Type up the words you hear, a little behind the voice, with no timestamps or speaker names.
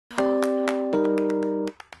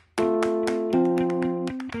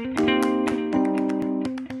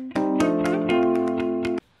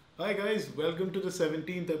Hi guys, welcome to the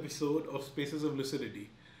 17th episode of Spaces of Lucidity.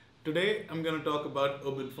 Today I'm going to talk about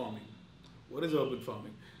urban farming. What is urban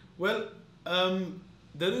farming? Well,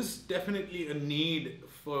 there is definitely a need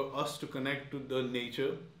for us to connect to the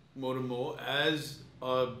nature more and more as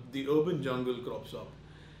the urban jungle crops up.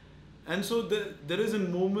 And so there is a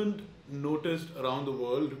movement noticed around the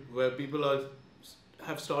world where people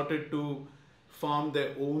have started to farm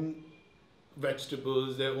their own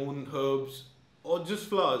vegetables, their own herbs, or just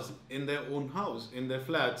flowers in their own house, in their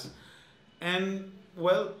flats. And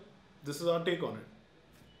well, this is our take on it.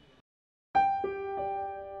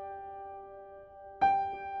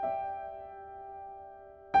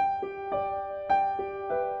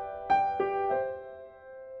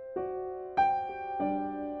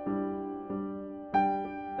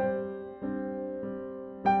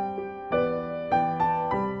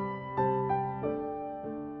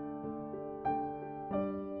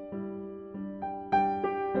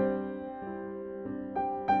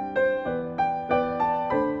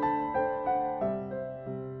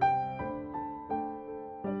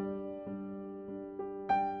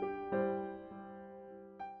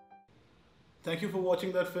 Thank you for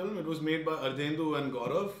watching that film. It was made by Ardhendu and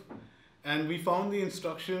Gaurav, and we found the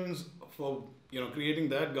instructions for creating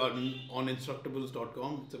that garden on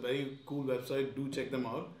instructables.com. It's a very cool website. Do check them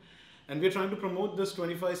out. And we're trying to promote this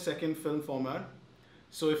 25-second film format.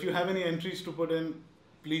 So if you have any entries to put in,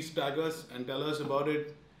 please tag us and tell us about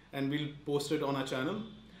it, and we'll post it on our channel.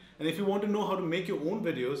 And if you want to know how to make your own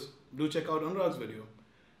videos, do check out Anurag's video.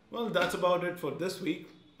 Well, that's about it for this week.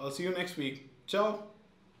 I'll see you next week. Ciao.